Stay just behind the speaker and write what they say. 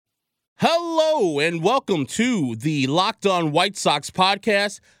Hello and welcome to the Locked On White Sox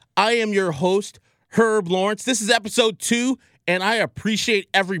podcast. I am your host, Herb Lawrence. This is episode 2, and I appreciate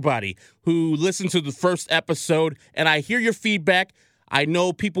everybody who listened to the first episode, and I hear your feedback. I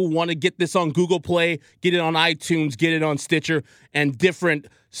know people want to get this on Google Play, get it on iTunes, get it on Stitcher, and different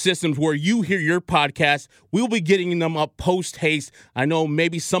systems where you hear your podcast. We'll be getting them up post-haste. I know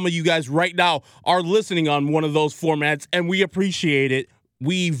maybe some of you guys right now are listening on one of those formats, and we appreciate it.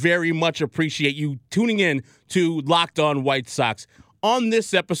 We very much appreciate you tuning in to Locked On White Sox. On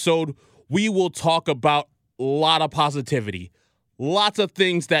this episode, we will talk about a lot of positivity, lots of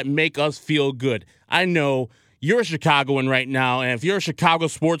things that make us feel good. I know you're a Chicagoan right now, and if you're a Chicago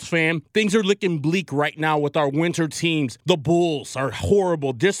sports fan, things are looking bleak right now with our winter teams. The Bulls are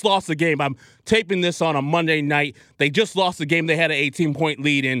horrible. Just lost the game. I'm taping this on a Monday night. They just lost the game. They had an 18-point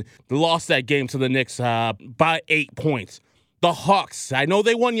lead, and they lost that game to the Knicks by 8 points. The Hawks, I know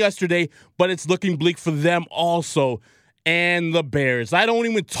they won yesterday, but it's looking bleak for them also. And the Bears. I don't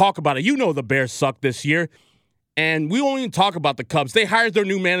even talk about it. You know the Bears suck this year. And we won't even talk about the Cubs. They hired their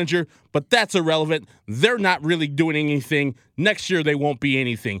new manager, but that's irrelevant. They're not really doing anything. Next year, they won't be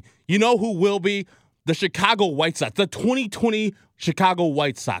anything. You know who will be? The Chicago White Sox, the 2020 Chicago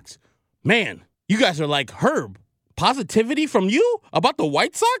White Sox. Man, you guys are like, Herb, positivity from you about the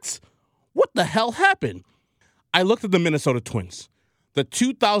White Sox? What the hell happened? I looked at the Minnesota Twins. The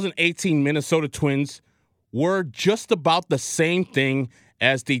 2018 Minnesota Twins were just about the same thing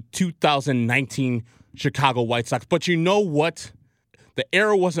as the 2019 Chicago White Sox. But you know what? The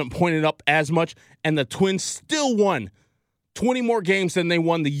arrow wasn't pointed up as much, and the Twins still won 20 more games than they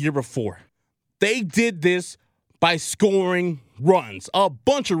won the year before. They did this by scoring runs, a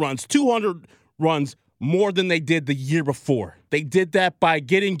bunch of runs, 200 runs more than they did the year before. They did that by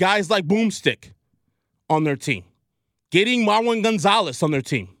getting guys like Boomstick on their team, getting Marwin Gonzalez on their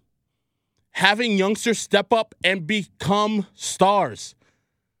team, having youngsters step up and become stars.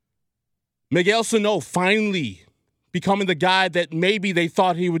 Miguel Sano finally becoming the guy that maybe they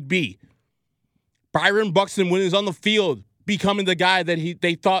thought he would be. Byron Buxton, when he's on the field, becoming the guy that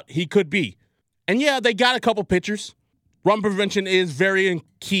they thought he could be. And yeah, they got a couple pitchers. Run prevention is very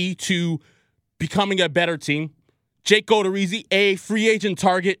key to becoming a better team. Jake Odorizzi, a free agent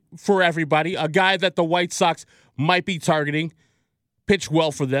target for everybody, a guy that the White Sox might be targeting, pitched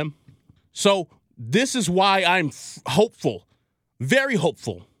well for them. So this is why I'm hopeful, very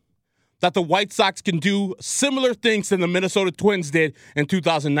hopeful, that the White Sox can do similar things than the Minnesota Twins did in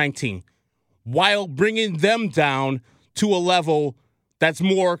 2019, while bringing them down to a level that's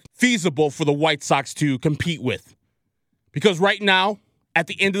more feasible for the White Sox to compete with. Because right now, at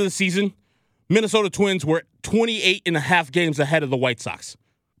the end of the season, Minnesota Twins were 28 and a half games ahead of the White Sox.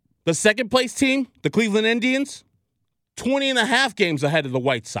 The second place team, the Cleveland Indians, 20 and a half games ahead of the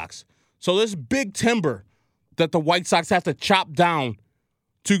White Sox. So there's big timber that the White Sox have to chop down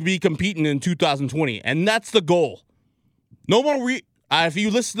to be competing in 2020. And that's the goal. No more, if you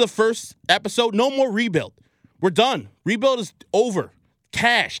listen to the first episode, no more rebuild. We're done. Rebuild is over.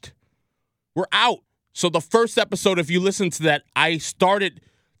 Cashed. We're out. So the first episode, if you listen to that, I started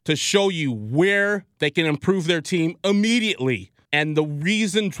to show you where they can improve their team immediately and the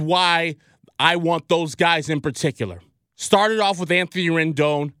reasons why I want those guys in particular. Started off with Anthony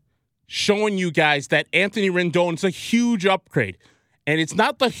Rendon, showing you guys that Anthony Rendon is a huge upgrade. And it's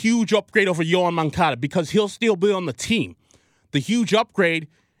not the huge upgrade over Yoan Moncada because he'll still be on the team. The huge upgrade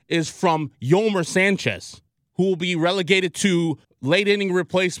is from Yomer Sanchez, who will be relegated to late inning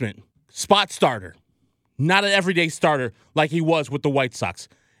replacement, spot starter, not an everyday starter like he was with the White Sox.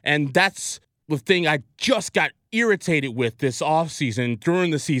 And that's the thing I just got irritated with this offseason,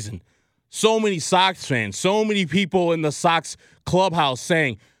 during the season. So many Sox fans, so many people in the Sox clubhouse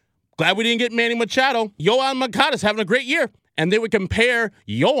saying, glad we didn't get Manny Machado. Yoan Moncada's having a great year. And they would compare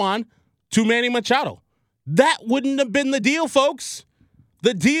Yoan to Manny Machado. That wouldn't have been the deal, folks.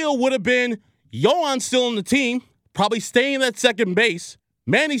 The deal would have been Yoan still on the team, probably staying at second base.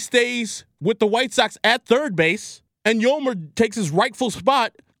 Manny stays with the White Sox at third base, and Yomer takes his rightful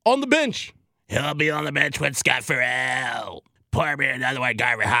spot on the bench. He'll be on the bench with Scott Farrell. Pour me another one,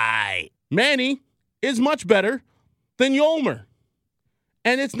 Garver High. Manny is much better than Yomer.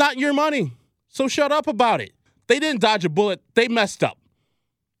 And it's not your money, so shut up about it. They didn't dodge a bullet. They messed up.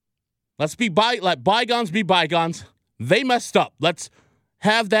 Let bygones be bygones. They messed up. Let's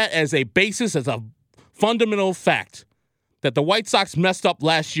have that as a basis, as a fundamental fact, that the White Sox messed up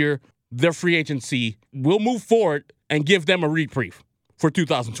last year. Their free agency will move forward and give them a reprieve for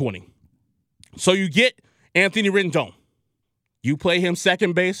 2020. So you get Anthony Rendon. You play him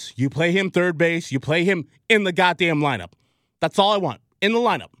second base. You play him third base. You play him in the goddamn lineup. That's all I want, in the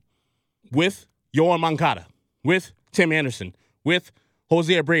lineup. with Yohan Moncada, with Tim Anderson, with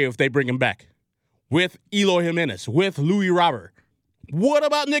Jose Abreu if they bring him back, with Eloy Jimenez, with Louis Robert. What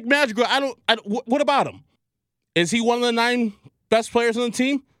about Nick Madrigal? What about him? Is he one of the 9 best players on the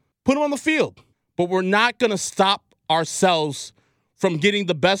team? Put him on the field. But we're not going to stop ourselves from getting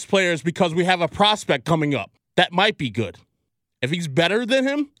the best players because we have a prospect coming up that might be good. If he's better than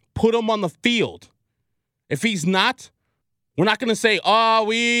him, put him on the field. If he's not, we're not going to say, oh,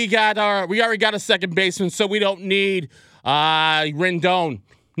 we already got a second baseman, so we don't need Rendon.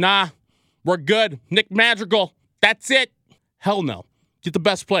 Nah, we're good. Nick Madrigal, that's it. Hell no. Get the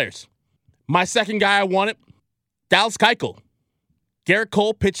best players. My second guy I wanted, Dallas Keuchel. Garrett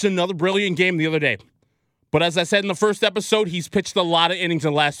Cole pitched another brilliant game the other day. But as I said in the first episode, he's pitched a lot of innings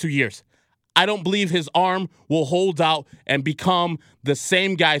in the last 2 years. I don't believe his arm will hold out and become the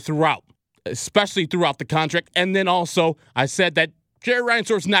same guy throughout, especially throughout the contract. And then also, I said that Jerry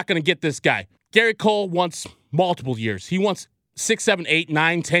Reinsdorf's not going to get this guy. Garrett Cole wants multiple years. He wants 6, 7, 8,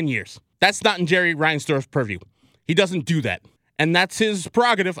 9, 10 years. That's not in Jerry Reinsdorf's purview. He doesn't do that. And that's his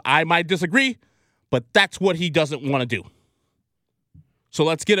prerogative. I might disagree, but that's what he doesn't want to do. So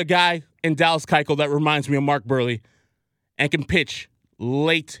let's get a guy in Dallas Keuchel that reminds me of Mark Buehrle and can pitch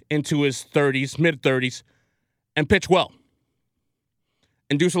late into his 30s, mid-30s, and pitch well.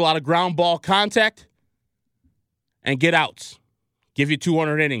 Induce a lot of ground ball contact and get outs. Give you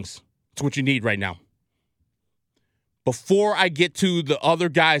 200 innings. That's what you need right now. Before I get to the other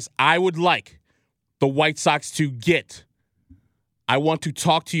guys I would like the White Sox to get, I want to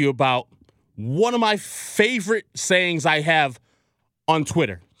talk to you about one of my favorite sayings I have on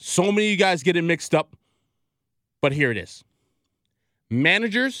Twitter. So many of you guys get it mixed up, but here it is.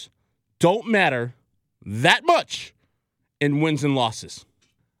 Managers don't matter that much in wins and losses.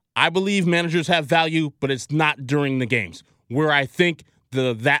 I believe managers have value, but it's not during the games. Where I think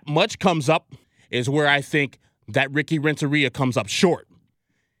the that much comes up is where I think that Ricky Renteria comes up short.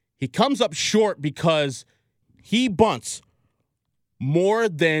 He comes up short because he bunts more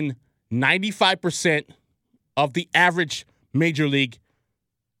than 95% of the average major league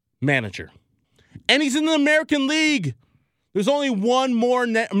manager. And he's in the American League. There's only one more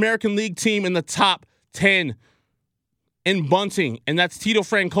American League team in the top 10 in bunting, and that's Tito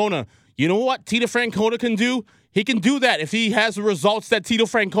Francona. You know what Tito Francona can do? He can do that if he has the results that Tito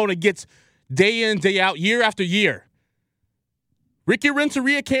Francona gets day in, day out, year after year. Ricky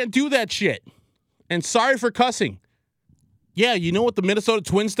Renteria can't do that shit. And sorry for cussing. Yeah, you know what the Minnesota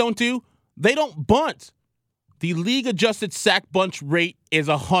Twins don't do? They don't bunt. The league-adjusted sack bunch rate is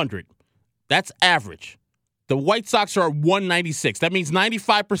 100. That's average. The White Sox are 196. That means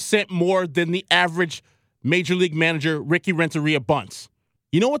 95% more than the average major league manager, Ricky Renteria, bunts.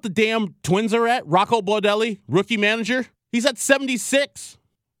 You know what the damn Twins are at? Rocco Baldelli, rookie manager? He's at 76.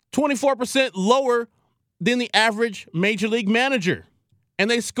 24% lower than the average major league manager. And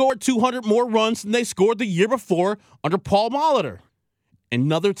they scored 200 more runs than they scored the year before under Paul Molitor.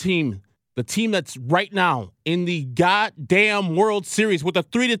 Another team, the team that's right now in the goddamn World Series with a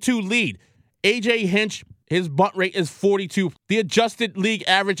 3-2 lead. AJ Hinch, his bunt rate is 42. The adjusted league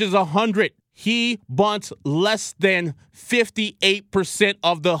average is 100. He bunts less than 58%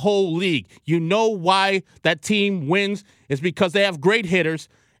 of the whole league. You know why that team wins? It's because they have great hitters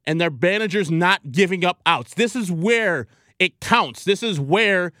and their managers not giving up outs. This is where it counts. This is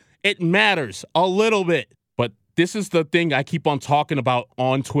where it matters a little bit. But this is the thing I keep on talking about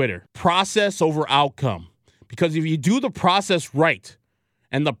on Twitter. Process over outcome. Because if you do the process right,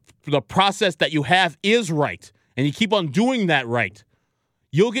 and the process that you have is right, and you keep on doing that right,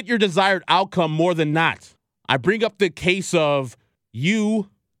 you'll get your desired outcome more than not. I bring up the case of you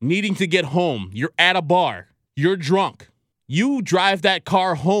needing to get home. You're at a bar. You're drunk. You drive that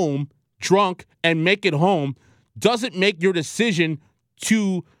car home drunk and make it home doesn't make your decision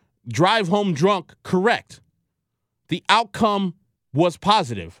to drive home drunk correct. The outcome was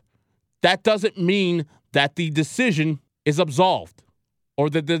positive. That doesn't mean that the decision is absolved or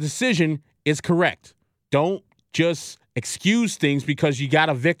that the decision is correct. Don't just excuse things because you got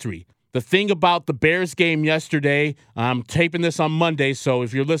a victory. The thing about the Bears game yesterday, I'm taping this on Monday, so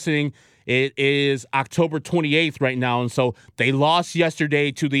if you're listening, it is October 28th right now, and so they lost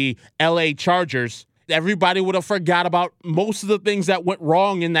yesterday to the LA Chargers. Everybody would have forgot about most of the things that went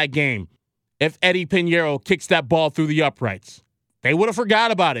wrong in that game if Eddie Pinheiro kicks that ball through the uprights. They would have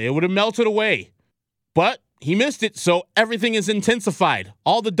forgot about it. It would have melted away. But he missed it, so everything is intensified.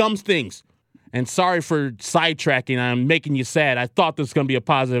 All the dumb things. And sorry for sidetracking. I'm making you sad. I thought this was going to be a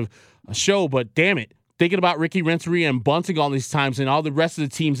positive show, but damn it. Thinking about Ricky Renteria and bunting all these times and all the rest of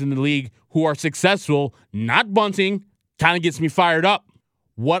the teams in the league who are successful not bunting kind of gets me fired up.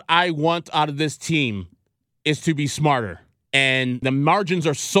 What I want out of this team is to be smarter. And the margins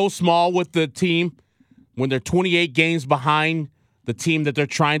are so small with the team when they're 28 games behind the team that they're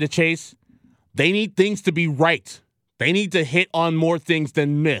trying to chase. They need things to be right. They need to hit on more things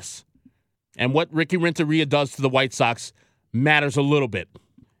than miss. And what Ricky Renteria does to the White Sox matters a little bit.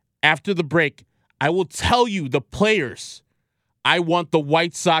 After the break, I will tell you the players I want the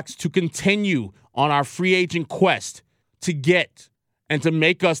White Sox to continue on our free agent quest to get and to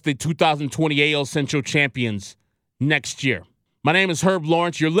make us the 2020 AL Central champions next year. My name is Herb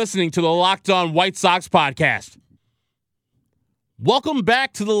Lawrence. You're listening to the Locked On White Sox podcast. Welcome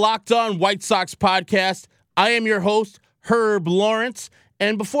back to the Locked On White Sox podcast. I am your host, Herb Lawrence.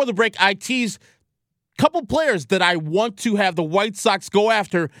 And before the break, I teased a couple players that I want to have the White Sox go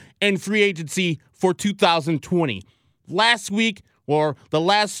after in free agency for 2020. Last week, or the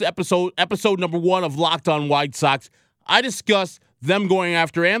last episode number 1 of Locked On White Sox, I discussed them going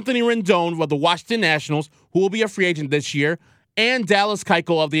after Anthony Rendon of the Washington Nationals, who will be a free agent this year, and Dallas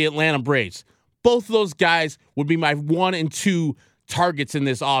Keuchel of the Atlanta Braves. Both of those guys would be my 1 and 2 targets in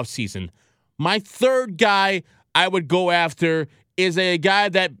this offseason. My third guy I would go after is a guy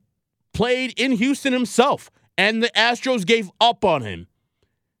that played in Houston himself, and the Astros gave up on him.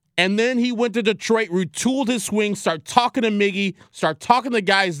 And then he went to Detroit, retooled his swing, started talking to Miggy, started talking to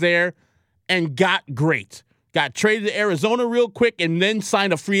guys there, and got great. Got traded to Arizona real quick and then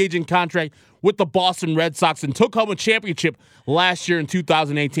signed a free agent contract with the Boston Red Sox and took home a championship last year in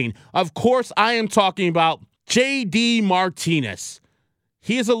 2018. Of course, I am talking about J.D. Martinez.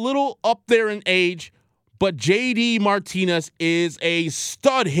 He is a little up there in age, but J.D. Martinez is a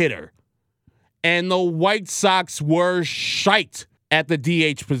stud hitter. And the White Sox were shite at the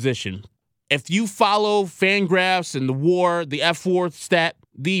DH position. If you follow Fangraphs and the WAR, the F4 stat,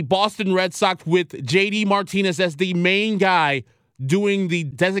 the Boston Red Sox with J.D. Martinez as the main guy doing the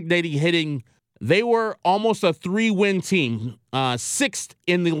designated hitting, they were almost a 3-win team, 6th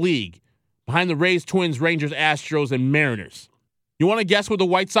in the league, behind the Rays, Twins, Rangers, Astros, and Mariners. You want to guess what the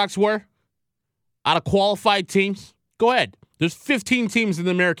White Sox were? Out of qualified teams? Go ahead. There's 15 teams in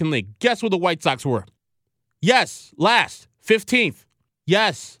the American League. Guess what the White Sox were? Yes, last, 15th.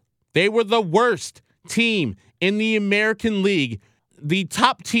 Yes, they were the worst team in the American League. The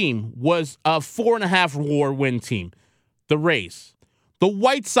top team was a 4.5 WAR win team, the Rays. The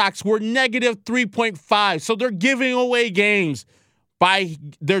White Sox were negative 3.5, so they're giving away games by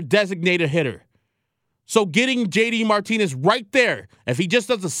their designated hitter. So getting J.D. Martinez right there, if he just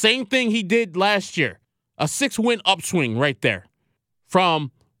does the same thing he did last year, a 6-win upswing right there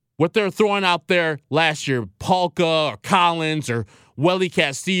from what they're throwing out there last year, Polka or Collins or Welly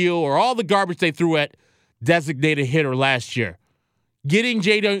Castillo or all the garbage they threw at designated hitter last year. Getting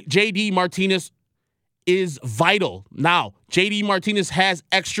J.D. Martinez is vital. Now, J.D. Martinez has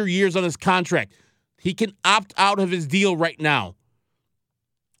extra years on his contract. He can opt out of his deal right now.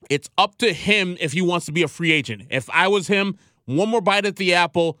 It's up to him if he wants to be a free agent. If I was him, one more bite at the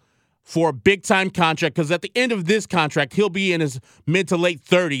apple for a big-time contract, because at the end of this contract, he'll be in his mid to late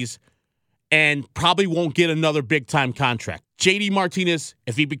 30s and probably won't get another big-time contract. J.D. Martinez,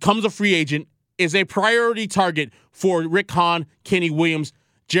 if he becomes a free agent, is a priority target for Rick Hahn, Kenny Williams,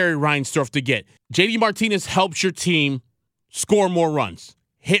 Jerry Reinsdorf to get. J.D. Martinez helps your team score more runs,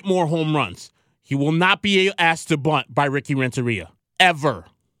 hit more home runs. He will not be asked to bunt by Ricky Renteria, ever.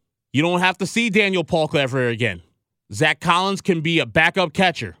 You don't have to see Daniel Polka ever again. Zach Collins can be a backup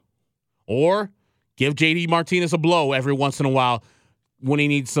catcher, or give J.D. Martinez a blow every once in a while when he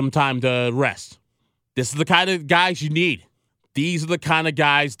needs some time to rest. This is the kind of guys you need. These are the kind of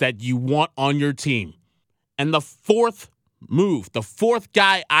guys that you want on your team. And the fourth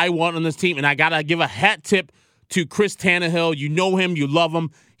guy I want on this team, and I got to give a hat tip to Chris Tannehill. You know him, you love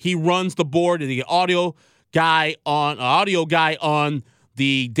him. He runs the board, the audio guy on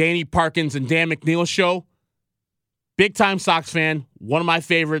the Danny Parkins and Dan McNeil show. Big-time Sox fan, one of my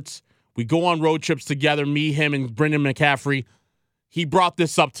favorites. We go on road trips together, me, him, and Brendan McCaffrey. He brought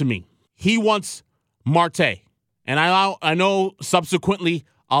this up to me. He wants Marte. And I know subsequently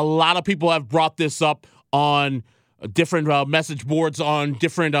a lot of people have brought this up on different message boards, on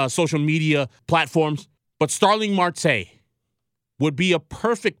different social media platforms. But Starling Marte would be a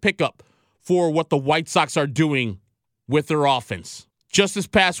perfect pickup for what the White Sox are doing with their offense. Just this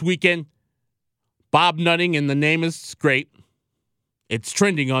past weekend, Bob Nutting, and the name is great. It's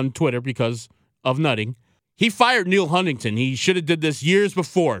trending on Twitter because of Nutting. He fired Neil Huntington. He should have did this years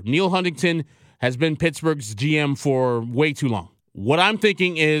before. Neil Huntington has been Pittsburgh's GM for way too long. What I'm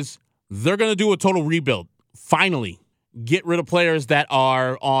thinking is they're going to do a total rebuild. Finally, get rid of players that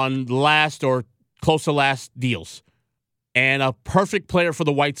are on last or close to last deals. and a perfect player for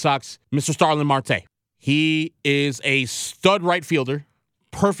the White Sox, Mr. Starling Marte. He is a stud right fielder,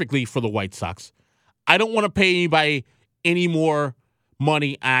 perfectly for the White Sox. I don't want to pay anybody any more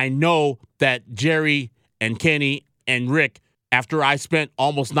money. I know that Jerry and Kenny and Rick, after I spent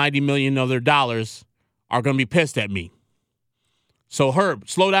almost $90 million of their dollars, are going to be pissed at me. So, Herb,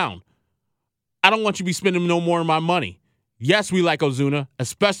 slow down. I don't want you to be spending no more of my money. Yes, we like Ozuna,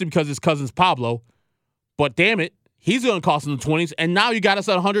 especially because his cousin's Pablo, but damn it, he's going to cost in the 20s, and now you got us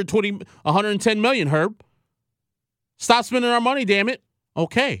at 110 million, Herb. Stop spending our money, damn it.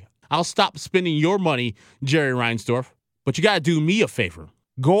 Okay, I'll stop spending your money, Jerry Reinsdorf, but you got to do me a favor.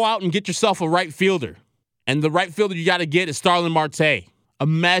 Go out and get yourself a right fielder, and the right fielder you got to get is Starling Marte.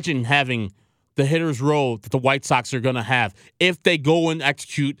 Imagine having the hitter's row that the White Sox are going to have if they go and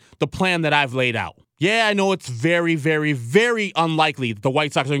execute the plan that I've laid out. Yeah, I know it's very, very, very unlikely that the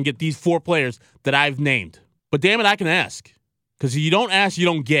White Sox are going to get these 4 players that I've named. But damn it, I can ask. Because if you don't ask, you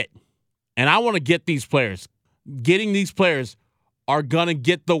don't get. And I want to get these players. Getting these players are going to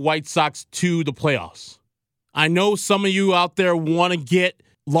get the White Sox to the playoffs. I know some of you out there want to get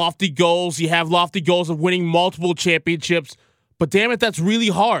lofty goals. You have lofty goals of winning multiple championships. But damn it, that's really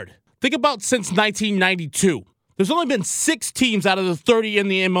hard. Think about since 1992. There's only been 6 teams out of the 30 in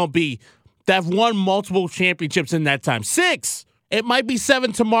the MLB that have won multiple championships in that time. 6! It might be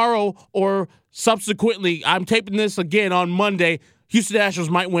 7 tomorrow or subsequently. I'm taping this again on Monday. Houston Astros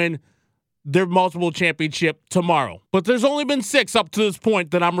might win their multiple championship tomorrow. But there's only been 6 up to this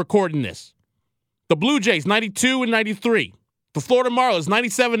point that I'm recording this. The Blue Jays, 92 and 93. The Florida Marlins,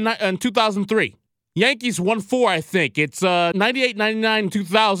 97 and 2003. Yankees won 4, I think. It's 98, 99,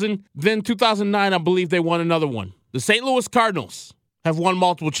 2000. Then 2009, I believe they won another one. The St. Louis Cardinals have won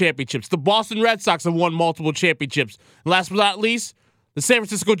multiple championships. The Boston Red Sox have won multiple championships. And last but not least, the San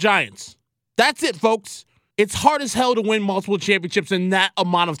Francisco Giants. That's it, folks. It's hard as hell to win multiple championships in that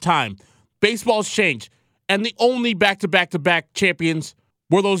amount of time. Baseball's changed. And the only back-to-back-to-back champions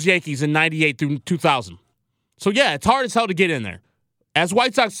were those Yankees in 98 through 2000. So yeah, it's hard as hell to get in there. As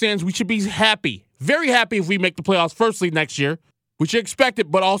White Sox fans, we should be happy. Very happy if we make the playoffs firstly next year. We should expect it,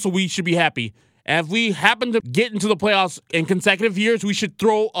 but also we should be happy. And if we happen to get into the playoffs in consecutive years, we should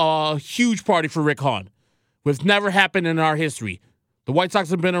throw a huge party for Rick Hahn, which has never happened in our history. The White Sox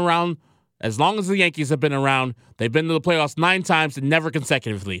have been around as long as the Yankees have been around. They've been to the playoffs 9 times and never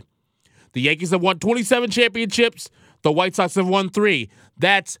consecutively. The Yankees have won 27 championships. The White Sox have won 3.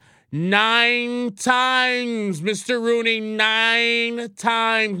 That's 9 times, Mr. Rooney. 9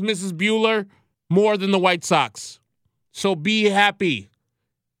 times, Mrs. Bueller. More than the White Sox. So be happy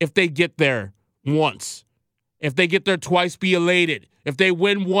if they get there once. If they get there twice, be elated. If they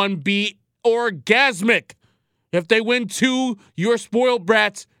win 1, be orgasmic. If they win 2, you're spoiled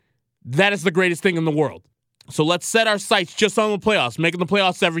brats. That is the greatest thing in the world. So let's set our sights just on the playoffs, making the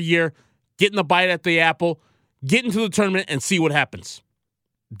playoffs every year, getting the bite at the apple, get into the tournament, and see what happens.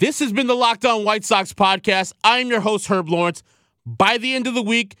 This has been the Locked On White Sox podcast. I'm your host, Herb Lawrence. By the end of the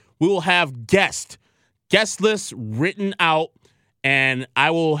week, we will have guest lists written out, and I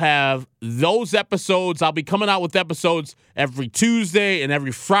will have those episodes. I'll be coming out with episodes every Tuesday and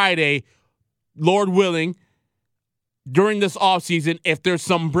every Friday, Lord willing, during this offseason. If there's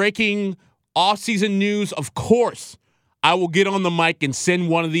some breaking offseason news, of course, I will get on the mic and send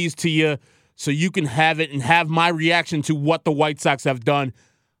one of these to you so you can have it and have my reaction to what the White Sox have done.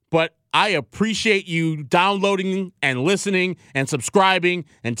 But I appreciate you downloading and listening and subscribing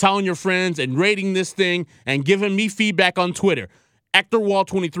and telling your friends and rating this thing and giving me feedback on Twitter.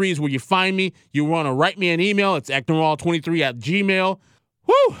 EctorWall23 is where you find me. You want to write me an email, it's EctorWall23@gmail.com.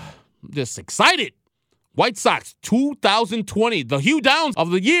 Whew, I'm just excited. White Sox 2020, the Hugh Downs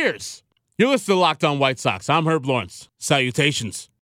of the years. You're listening to Locked On White Sox. I'm Herb Lawrence. Salutations.